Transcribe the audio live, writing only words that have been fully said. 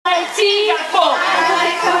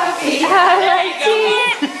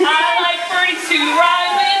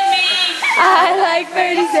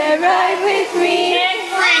bird, is that right with me? And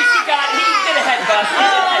Grace, he did a headbutt.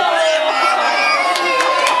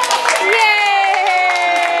 Yay!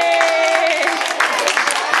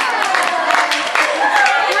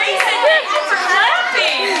 Grayson, thank you for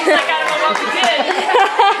clapping. Like, I don't know what we did.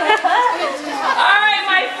 Alright,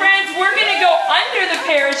 my friends, we're going to go under the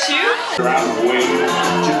parachute. Out of the way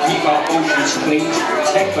to keep our oceans clean, to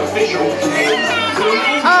protect the fish ocean.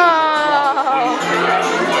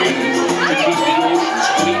 To keep the oceans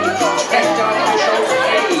clean, to protect our fish ocean.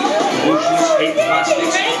 Oceans hate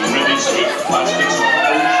plastics, rivers hate plastics,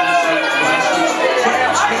 oceans hate plastics,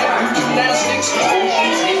 crabs can't do gymnastics,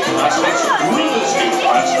 oceans hate plastics, rivers hate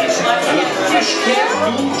plastics, and the fish can't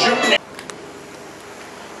do gymnastics.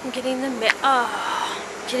 I'm getting the mail.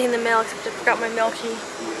 Getting the mail, except I forgot my mail key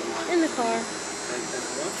in the car.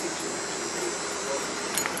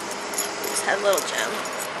 Just had a little gem.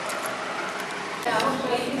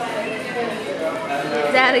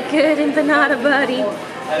 Is that a good empanada, buddy?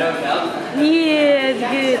 Yeah, it's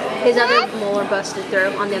good. His other molar busted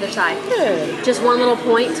through on the other side. Good. Just one little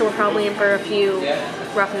point, so we're probably in for a few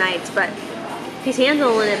rough nights, but he's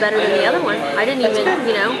handling it better than the other one. I didn't even,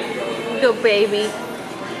 you know, go baby.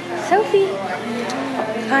 Sophie.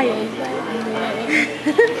 Hi.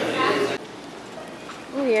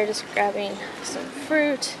 We are just grabbing some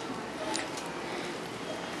fruit.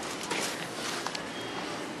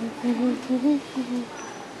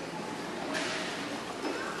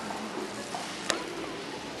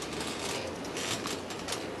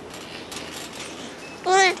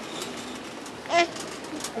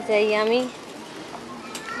 Is that yummy?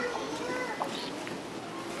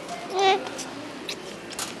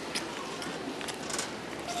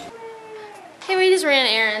 Hey, we just ran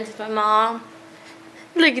errands with my mom.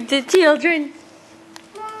 Look at the children.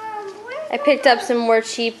 I picked up some more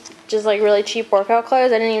cheap, just like really cheap workout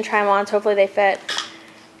clothes. I didn't even try them on, so hopefully they fit.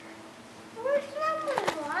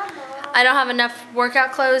 I don't have enough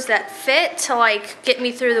workout clothes that fit to like get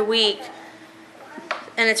me through the week.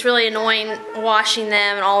 And it's really annoying washing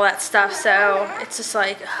them and all that stuff, so it's just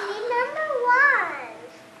like...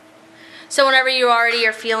 So whenever you already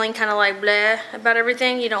are feeling kind of like bleh about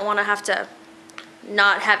everything, you don't want to have to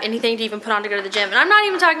not have anything to even put on to go to the gym. And I'm not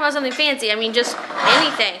even talking about something fancy. I mean, just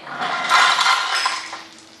anything.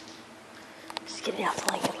 Just getting out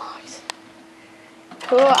the Lincoln Logs.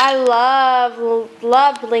 Cool. I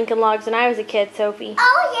loved Lincoln Logs when I was a kid, Sophie.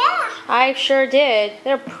 Oh, yeah. I sure did.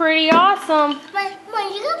 They're pretty awesome.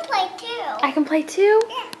 But you can play too. I can play too?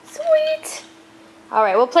 Yeah. Sweet. All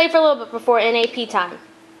right, we'll play for a little bit before NAP time.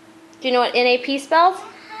 Do you know what NAP spells?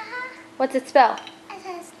 What's it spell? It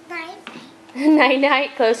says night.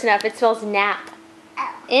 Night-night. Close enough. It spells nap.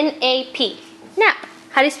 Oh. N-A-P. Nap.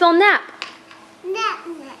 How do you spell nap? Nap,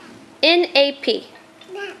 nap. N-A-P.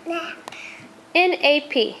 Nap, nap.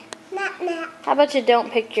 N-A-P. Nap, nap. How about you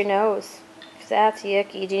don't pick your nose? Because that's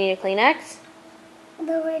yucky. Do you need a Kleenex?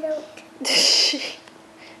 No, I don't.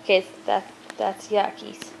 Okay, that's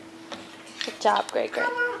yuckies. Good job. Great, great.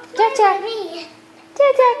 Jack, Jack.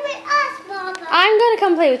 Jack, Jack. with us, Mama. I'm going to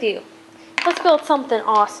come play with you. Let's build something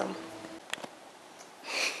awesome.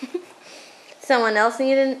 Someone else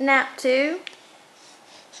need a nap too?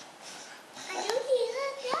 I don't need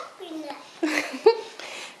a nappy nap.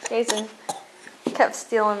 Jason kept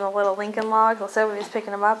stealing the little Lincoln Logs while Sophie was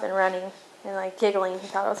picking them up and running and like giggling. He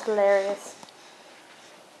thought it was hilarious.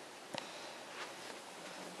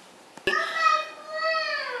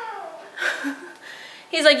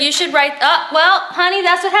 He's like, you should write, well, honey,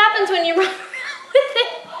 that's what happens when you run around with it.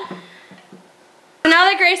 Now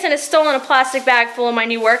that Grayson has stolen a plastic bag full of my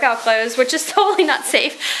new workout clothes, which is totally not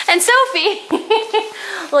safe, and Sophie,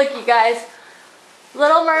 look you guys,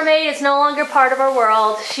 Little Mermaid is no longer part of our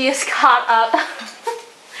world. She is caught up.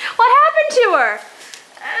 What happened to her?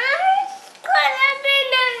 I'm caught up in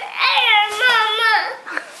the air, Mama.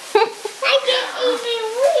 I can't even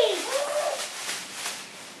reach.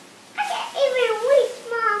 I can't even reach,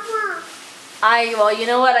 Mama. Well, you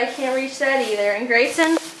know what? I can't reach that either. And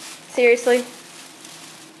Grayson, seriously,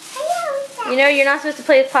 you know you're not supposed to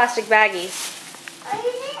play with plastic baggies.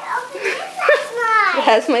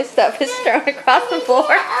 As my stuff is thrown across the floor.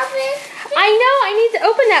 I know, I need to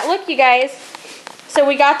open that. Look, you guys. So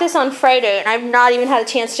we got this on Friday, and I've not even had a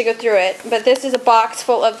chance to go through it. But this is a box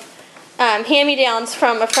full of hand-me-downs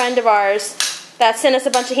from a friend of ours that sent us a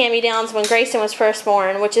bunch of hand-me-downs when Grayson was first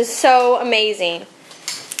born, which is so amazing.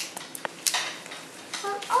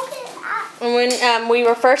 And when we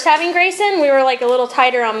were first having Grayson, we were like a little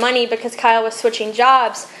tighter on money because Kyle was switching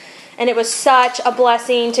jobs. And it was such a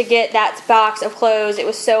blessing to get that box of clothes. It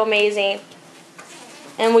was so amazing.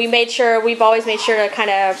 And we've always made sure to kind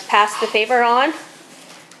of pass the favor on.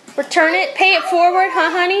 Return it, pay it forward,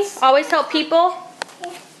 huh, honey? Always help people.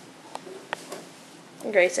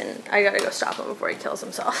 Grayson, I gotta go stop him before he kills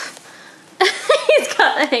himself. He's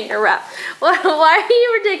got the hanger wrap. Why are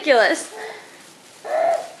you ridiculous?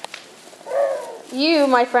 You,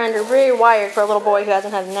 my friend, are very wired for a little boy who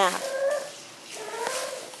hasn't had a nap.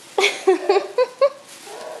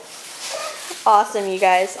 Awesome, you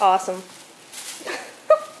guys. Awesome.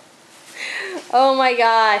 Oh my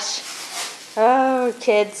gosh. Oh,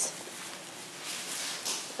 kids.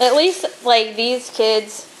 At least, like, these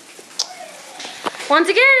kids. Once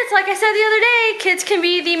again, it's like I said the other day, kids can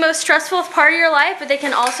be the most stressful part of your life, but they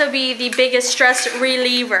can also be the biggest stress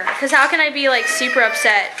reliever. Because how can I be, like, super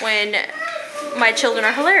upset when my children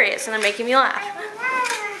are hilarious and they're making me laugh?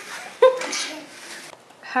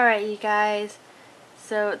 Alright, you guys.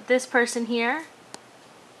 So, this person here,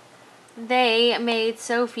 they made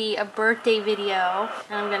Sophie a birthday video.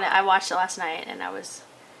 And I watched it last night and I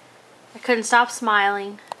couldn't stop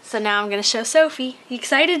smiling. So now I'm gonna show Sophie. You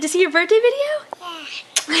excited to see your birthday video?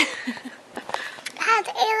 Yeah. That's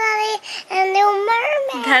Angelina and Little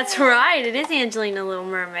Mermaid. That's right, it is Angelina Little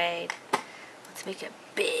Mermaid. Let's make it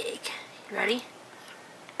big. You ready?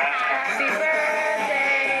 Happy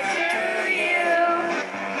birthday to you.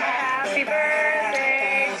 Happy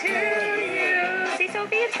birthday to you. See,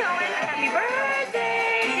 Sophie, it's going. Happy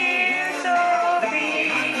birthday, dear Sophie.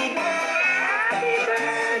 Happy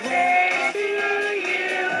birthday to you.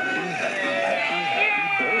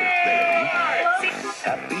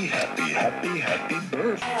 Happy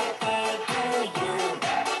birthday.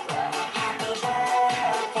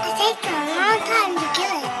 It takes a long time to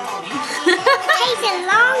get it. It takes a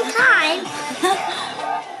long time.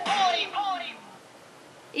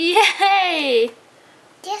 Yay!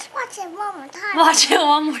 Just watch it one more time. Watch it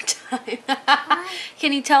one more time.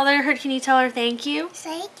 Can you tell her thank you?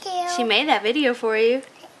 Thank you. She made that video for you.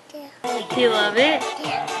 Thank Do you love it?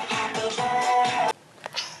 you.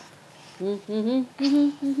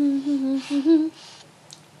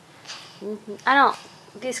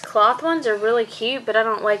 These cloth ones are really cute, but I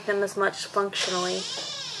don't like them as much functionally.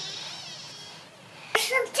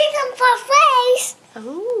 Some chicken for face.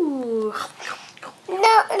 Ooh.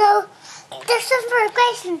 No. There's some for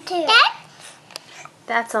Grayson too.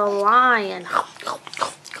 That's a lion. No,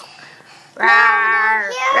 Rawr,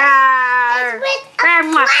 here. rawr. It's with a Rawr,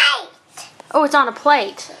 mwah. plate. Oh, it's on a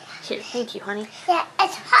plate. Here, thank you, honey. Yeah,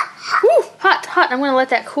 it's hot. Woo, hot. I'm gonna let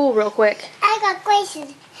that cool real quick. I got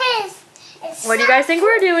Grayson. His is What do you guys think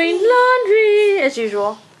we're doing? Laundry, as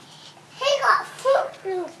usual. He got Fruit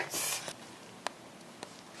Loops.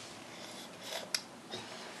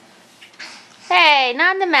 Hey,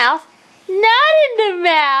 not in the mouth. Not in the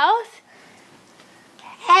mouth.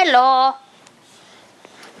 Hello.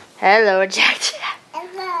 Hello, Jack.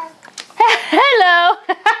 Hello. Hello.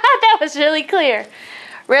 That was really clear.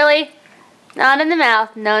 Really? Not in the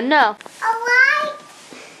mouth. No. Alright.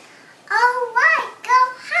 Go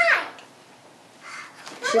hide.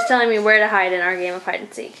 She's telling me where to hide in our game of hide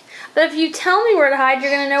and seek. But if you tell me where to hide,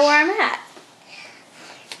 you're going to know where I'm at.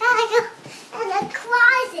 I go in the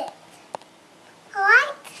closet.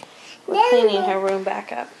 Alright? We're cleaning her room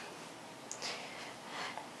back up.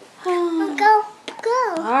 Go.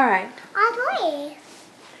 Alright. I'll leave.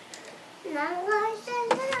 Now I'm going to sit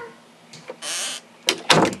down.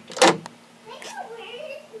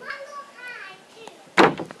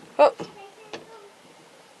 Oh.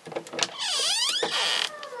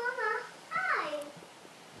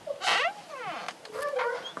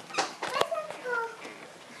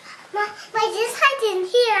 But just hide in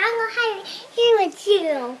here. I'm going to hide here with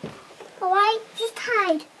you. Alright? Just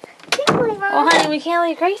hide. Oh, honey, we can't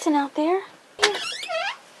leave Grayson out there. Oh,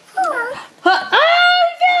 Oh, he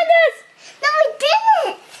found us! no, I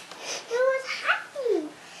didn't. It was hiding.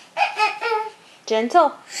 Gentle.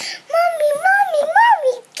 Mommy,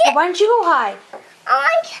 get. Why don't you go hide?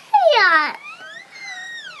 I can't.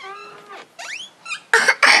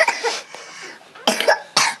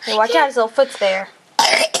 Hey, watch out, his little foot's there.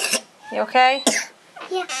 You okay?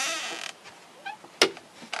 Yeah.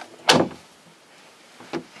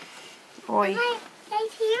 Boy.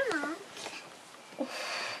 Right here, Mom.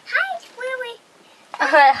 Hi, Willie.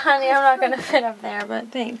 Okay, honey, I'm not going to fit up there,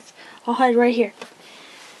 but thanks. I'll hide right here.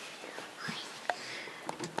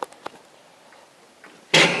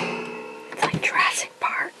 It's like Jurassic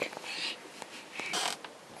Park.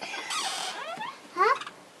 Huh?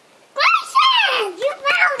 Grayson, you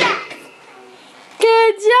found us.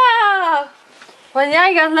 Good job! Well, now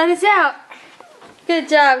you gotta let us out. Good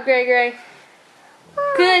job, Gray.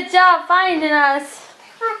 Good job finding us.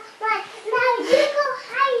 Now you go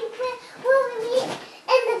hide with me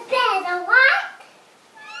in the bed, alright?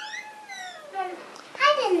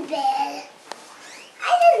 bed.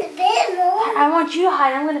 I'm in the bed, Mom. I want you to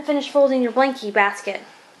hide. I'm going to finish folding your blankie basket.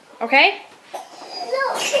 Okay? No,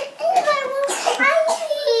 it's in my room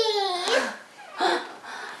hiding.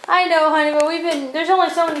 I know, honey, but there's only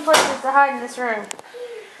so many places to hide in this room.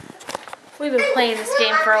 We've been playing this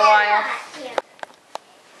game for a while.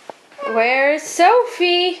 Where's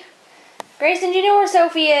Sophie? Grayson, do you know where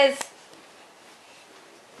Sophie is?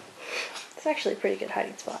 It's actually a pretty good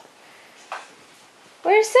hiding spot.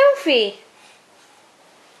 Where's Sophie?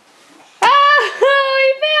 Oh,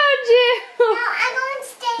 he found you! No, I'm going to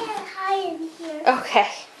stay and hide in here. Okay.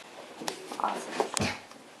 Awesome.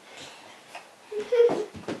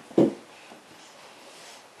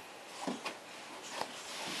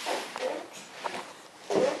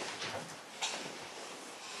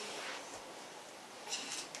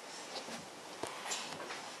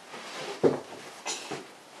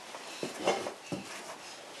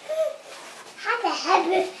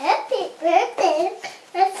 Happy birthday,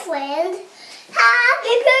 my friend.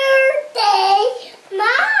 Happy birthday,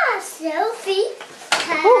 my Sophie.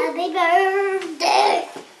 Happy birthday,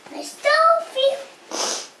 my Sophie.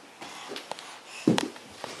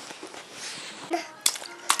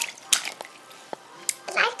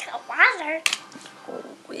 Like the water. Oh,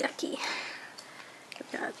 yucky.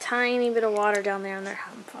 I've got a tiny bit of water down there and they're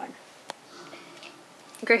having fun.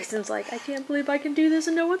 Grayson's like, I can't believe I can do this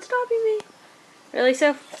and no one's stopping me. Really,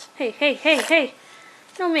 Soph? Hey, hey, hey, hey.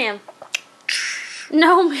 No, ma'am.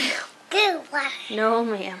 No, ma'am. Good water. No,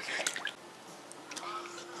 ma'am.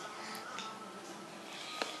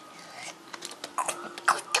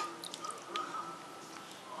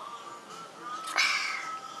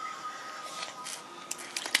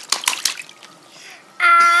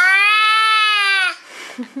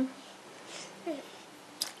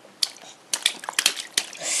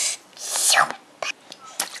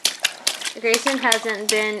 Grayson hasn't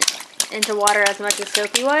been into water as much as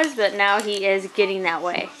Sophie was, but now he is getting that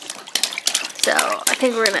way. So I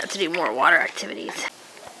think we're going to have to do more water activities.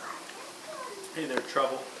 Hey there,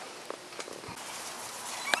 Trouble.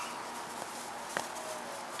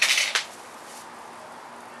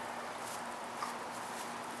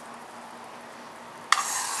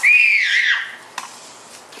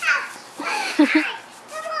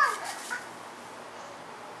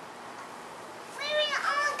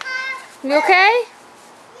 You okay?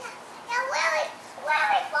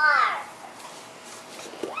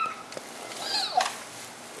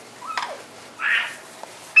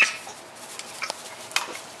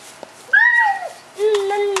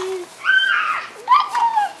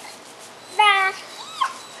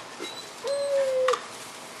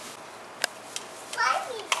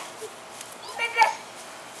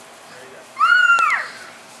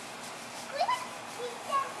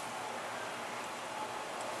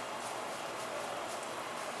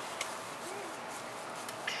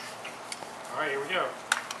 Alright, here we go.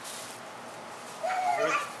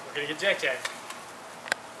 We're gonna get Jack Jack.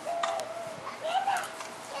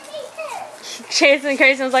 Jason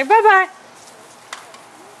Grayson's like, bye-bye.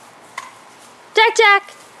 Jack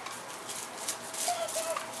Jack.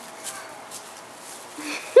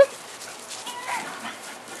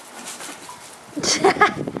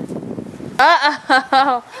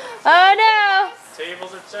 Uh-oh. Oh no.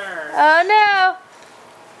 Tables are turned. Oh no.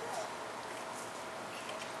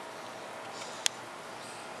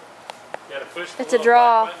 You gotta push the It's a little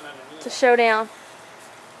draw. black button underneath. It's a showdown.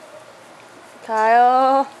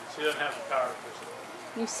 Kyle. She doesn't have the power to push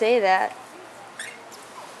it. You say that.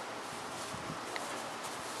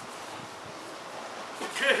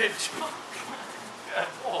 Good job. Good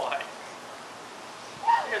boy.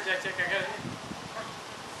 Here, Jack Jack, I got it.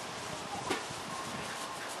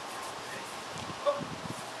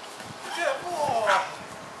 Good boy.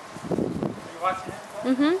 Are you watching it?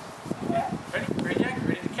 Mm-hmm. Ready? Ready, Jack?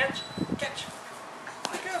 Ready to catch? Catch.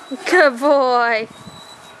 Let go. Good boy.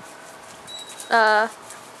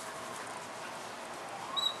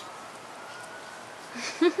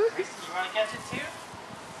 Gracie, you want to catch it too?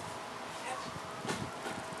 Catch.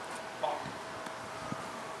 Ball.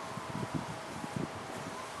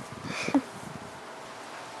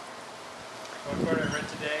 What quote I read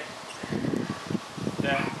today?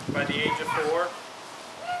 That by the age of 4,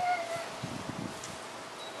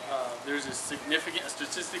 there's a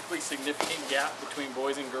statistically significant gap between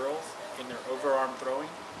boys and girls in their overarm throwing.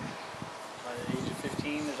 By the age of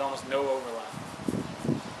 15, there's almost no overlap.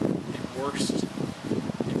 The worst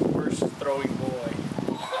throwing boy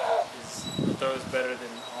throws better than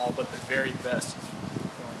all but the very best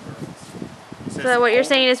throwing girls. So what you're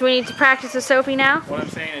saying is we need to practice with Sophie now? What I'm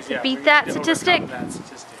saying is, yeah, beat we that need to statistic? overcome that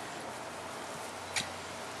statistic.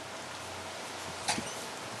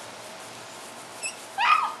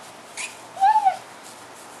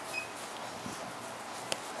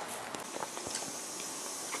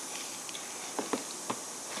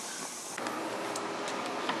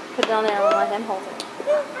 down there and we'll let him hold it.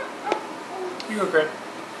 You go, Greg.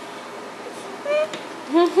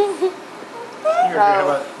 Here,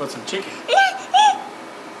 how about some chicken?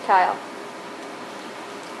 Kyle.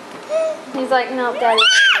 He's like, no, Daddy,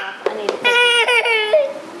 I need a cookie.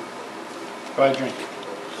 Buy a drink.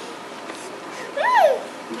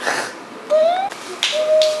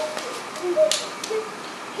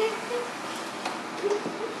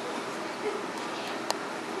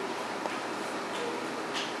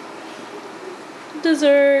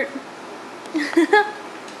 Dessert.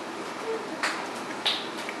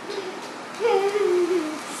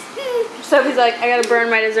 Sophie's like, I gotta burn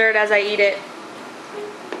my dessert as I eat it.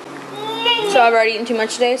 So I've already eaten too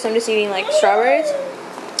much today, so I'm just eating like strawberries.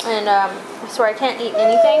 And I swear I can't eat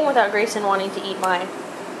anything without Grayson wanting to eat mine.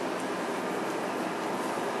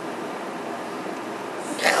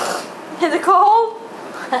 Is it cold?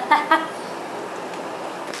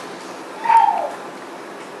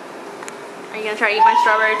 Are you gonna try to eat my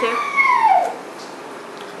strawberry too?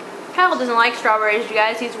 Kyle doesn't like strawberries, you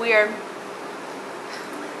guys. He's weird.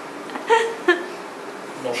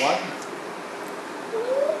 No what?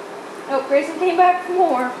 Oh, Grayson came back for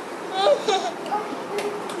more.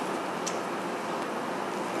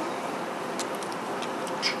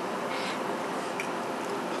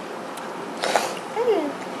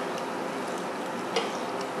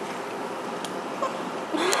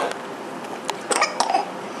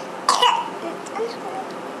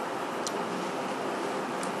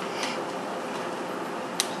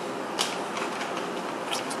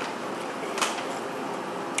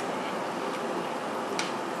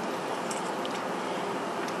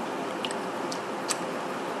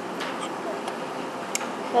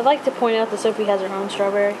 I'd like to point out that Sophie has her own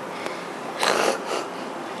strawberry.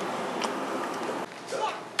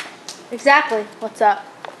 Exactly. What's up?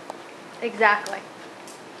 Exactly.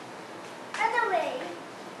 Other way.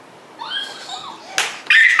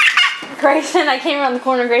 Grayson, I came around the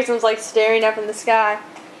corner, Grayson was like staring up in the sky.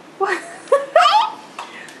 What?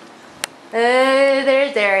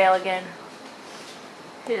 There's Ariel again.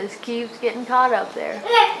 He just keeps getting caught up there.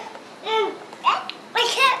 I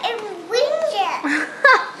can't even reach it.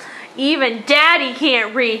 Even Daddy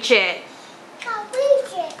can't reach it. Can't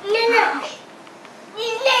reach it. No.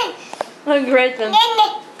 Look, Grayson.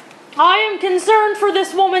 I am concerned for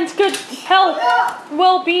this woman's good health,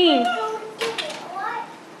 well-being.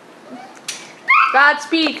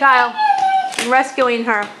 Godspeed, Kyle. I'm rescuing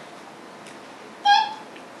her.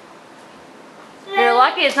 You're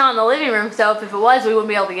lucky it's not in the living room, so if it was, we wouldn't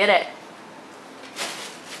be able to get it.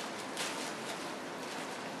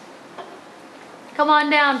 Come on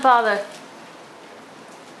down, Father.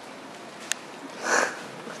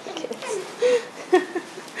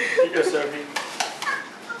 You go, Sophie.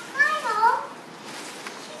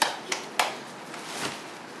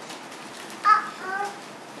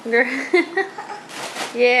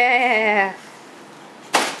 Yeah.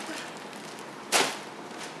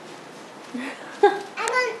 I'm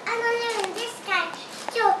gonna lose this time,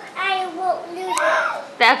 so I won't lose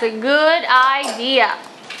it. That's a good idea.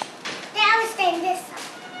 Then I will stay this side.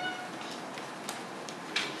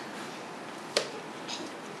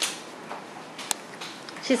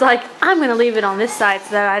 She's like, I'm going to leave it on this side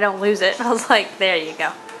so that I don't lose it. I was like, there you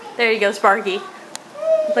go. There you go, Sparky.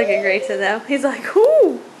 Look at Grayson, though. He's like,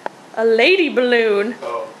 ooh, a lady balloon.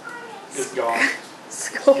 Oh, it's gone.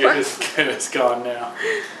 Score. It's gone now.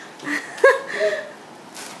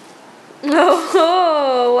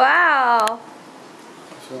 Oh, wow.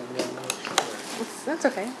 That's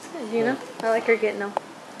okay. It's good, you know. I like her getting them.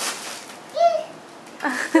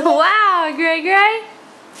 Wow, Gray Gray.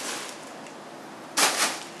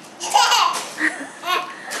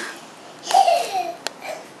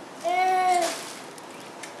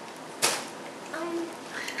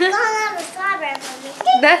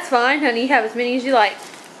 That's fine, honey. You have as many as you like.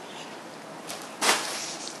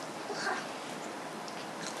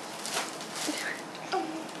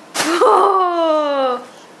 Oh.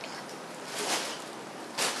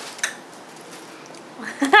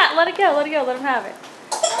 Let it go, let it go, let him have it.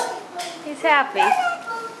 He's happy.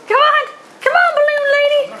 Come on, balloon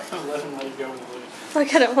lady. I'm not going to let him go in the loop.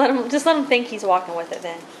 Look at him, just let him think he's walking with it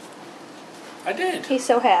then. I did. He's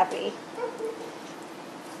so happy.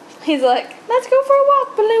 He's like, let's go for a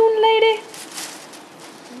walk, balloon lady.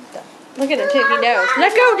 Look at him too, he knows.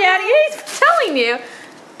 Let go, Daddy. He's telling you.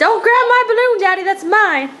 Don't grab my balloon, Daddy, that's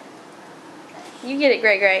mine. You get it,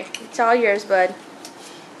 Gray Gray. It's all yours, bud.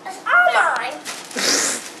 It's all mine.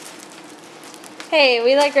 Hey,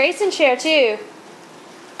 we let Grayson share too.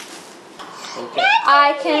 Okay.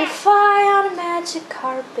 I can fly on a magic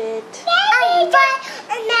carpet. I can fly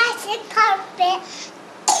on a magic carpet.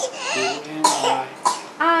 Who am I?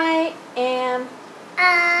 I am.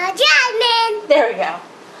 Jasmine. There we go.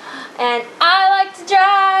 And I like to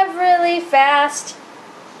drive really fast.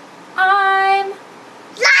 I'm.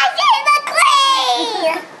 Lightning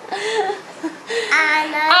McQueen.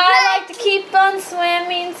 I like to keep on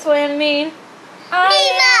swimming, swimming. I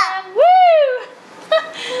am. Woo!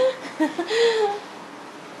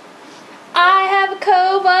 I have a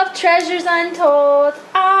cove of treasures untold.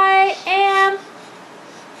 I am.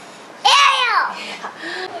 Ariel.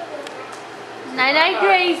 Night night,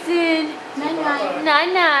 Grayson. Night night.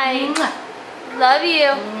 Night night. Love you.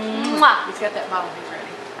 Mwah. He's got that bottle. He's ready.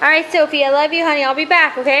 All right, Sophie. I love you, honey. I'll be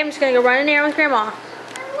back. Okay. I'm just gonna go run an errand with Grandma. I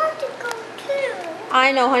want to go too.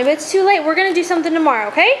 I know, honey, but it's too late. We're gonna do something tomorrow.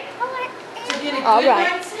 Okay? All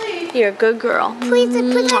right. You're a good girl. Please, I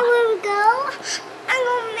want to go. I'm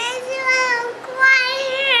gonna miss you. I'm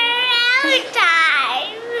crying every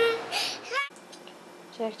time.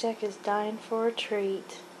 Jack is dying for a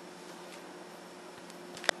treat.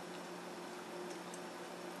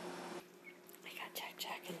 I got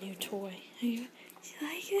Jack a new toy. Do you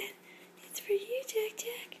like it? It's for you,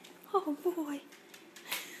 Jack. Oh boy.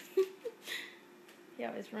 He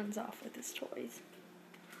always runs off with his toys.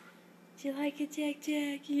 Do you like it, Jack?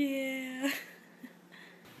 Yeah.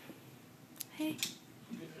 Hey.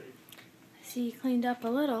 I see you cleaned up a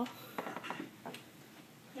little.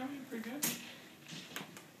 Yeah, pretty good.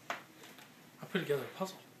 I put together a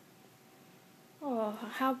puzzle. Oh,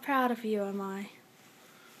 how proud of you am I.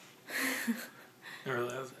 Or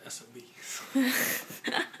that was SOB.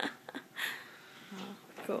 Oh,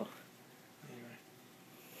 cool.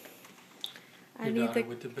 Anyway. Your daughter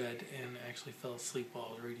went to bed and actually fell asleep while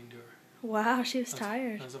I was reading to her. Wow, she was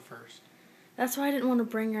tired. That was a first. That's why I didn't want to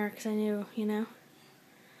bring her, because I knew, you know.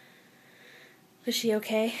 Was she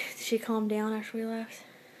okay? Did she calm down after we left?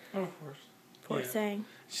 Oh, of course. Poor thing.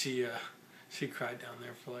 She cried down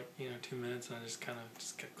there for like 2 minutes, and I just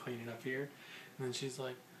kept cleaning up here, and then she's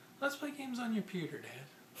like, "Let's play games on your computer, Dad.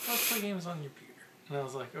 Let's play games on your computer." And I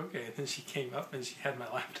was like, "Okay." And then she came up and she had my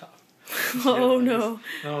laptop. Oh no!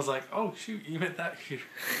 And I was like, "Oh shoot, you meant that computer."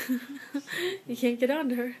 You can't get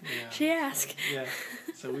onto her. Yeah. She asked. Yeah.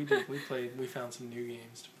 So we played. We found some new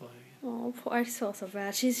games to play. Oh, poor, I feel so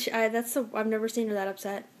bad. I've never seen her that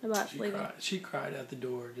upset about leaving. She cried at the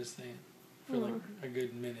door just saying for like a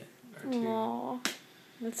good minute or two. Aw.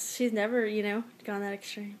 She's never, gone that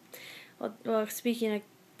extreme. Well, speaking of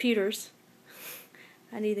computers,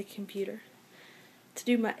 I need a computer to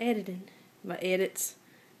do my editing, my edits.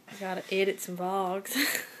 I gotta edit some vlogs.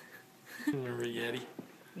 Remember Yeti?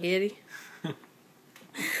 Yeti.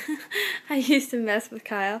 I used to mess with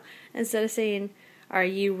Kyle. Instead of saying, "Are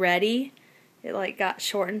you ready?" it got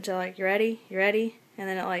shortened to "You ready? You ready?" And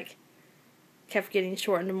then it kept getting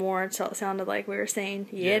shortened more until it sounded like we were saying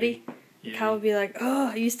Yeti. Yeti. Kyle would be like,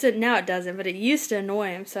 "Oh," now it doesn't, but it used to annoy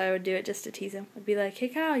him, so I would do it just to tease him. I'd be like, "Hey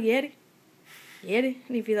Kyle, Yeti? Yeti?"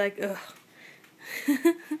 And he'd be like, "Ugh."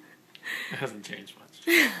 It hasn't changed much.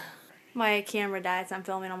 My camera died, so I'm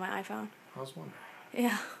filming on my iPhone. I was wondering.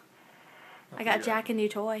 Yeah. I got Jack a new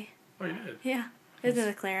toy. Oh, you did? Yeah. It was in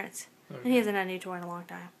the clearance. Okay. And he hasn't had a new toy in a long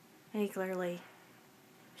time. And he clearly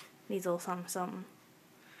needs a little something.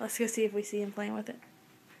 Let's go see if we see him playing with it.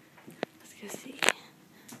 Let's go see.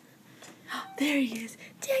 Oh, there he is.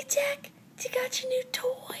 Jack, you got your new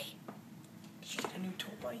toy. She got a new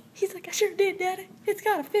toy. He's like, "I sure did, Daddy. It's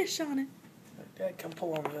got a fish on it. Dad, come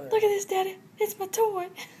pull on the other. Look at this, Daddy. It's my toy."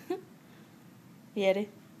 Yeti,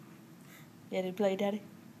 play, Daddy.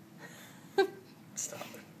 Stop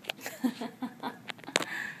it.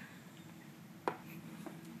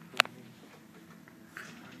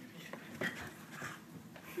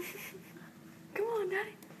 Come on,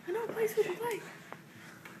 Daddy. I know a place we can play.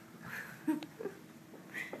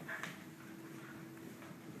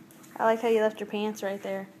 I like how you left your pants right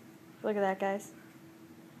there. Look at that, guys.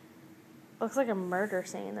 Looks like a murder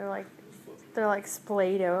scene. They're like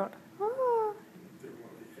splayed out. Oh.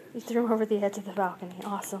 You threw them over the edge of the balcony.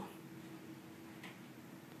 Awesome.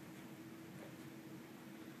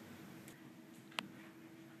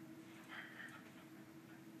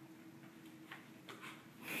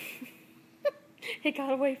 It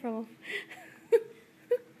got away from him.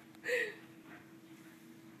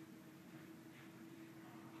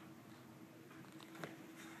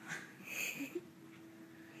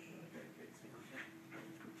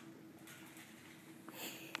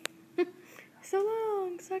 So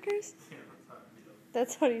long, suckers.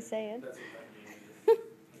 That's what he's saying.